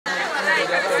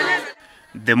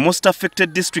The most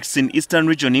affected districts in Eastern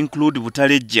Region include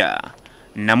Butaleja,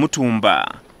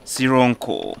 Namutumba,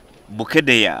 Sironko,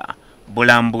 Bukedeya,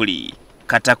 Bulambuli,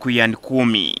 Katakuya and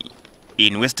Kumi.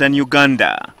 In Western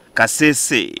Uganda,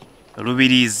 Kasese,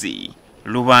 Rubirizi,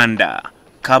 Rubanda,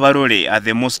 Kabarole are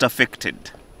the most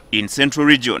affected. In Central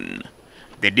Region,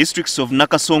 the districts of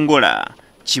Nakasongola,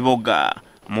 Chiboga,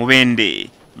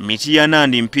 Mubende, Mityana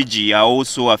and Mpigi are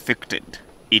also affected.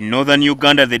 In Northern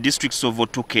Uganda, the districts of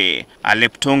Otuke and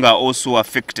Leptonga are also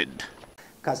affected.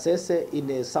 Kasese, in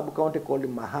a sub-county called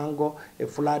Mahango, a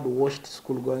flood washed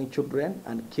school-going children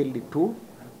and killed 2.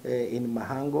 In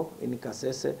Mahango, in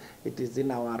Kasese, it is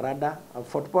in our radar.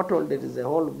 Fort Portal, there is a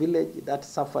whole village that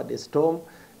suffered a storm.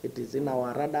 It is in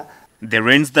our radar. The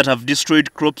rains that have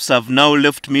destroyed crops have now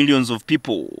left millions of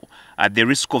people at the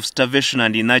risk of starvation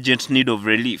and in urgent need of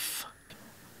relief.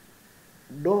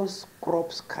 Those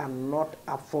crops cannot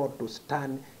afford to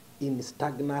stand in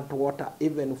stagnant water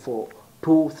even for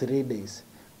 2-3 days.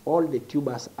 All the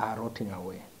tubers are rotting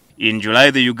away. In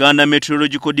July, the Uganda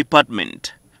Meteorological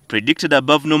Department predicted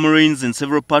above normal rains in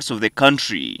several parts of the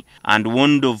country and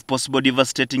warned of possible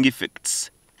devastating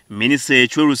effects. Musa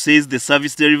Ecweru says the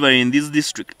service delivery in these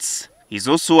districts is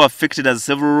also affected as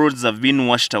several roads have been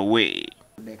washed away.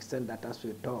 To the extent that as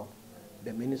we talk,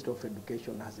 the Minister of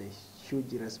Education has a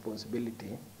huge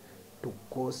responsibility to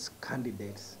cause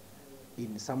candidates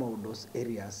in some of those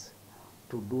areas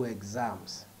to do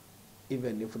exams,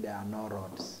 even if there are no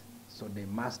roads. So they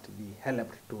must be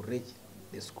helped to reach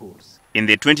the schools. In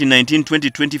the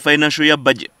 2019-2020 financial year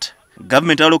budget,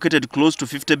 government allocated close to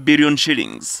 50 billion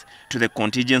shillings to the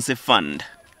contingency fund.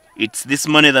 It's this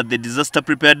money that the Disaster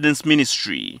Preparedness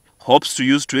Ministry hopes to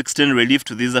use to extend relief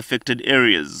to these affected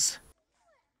areas.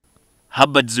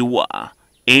 Habad Ziwa,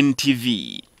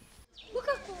 NTV.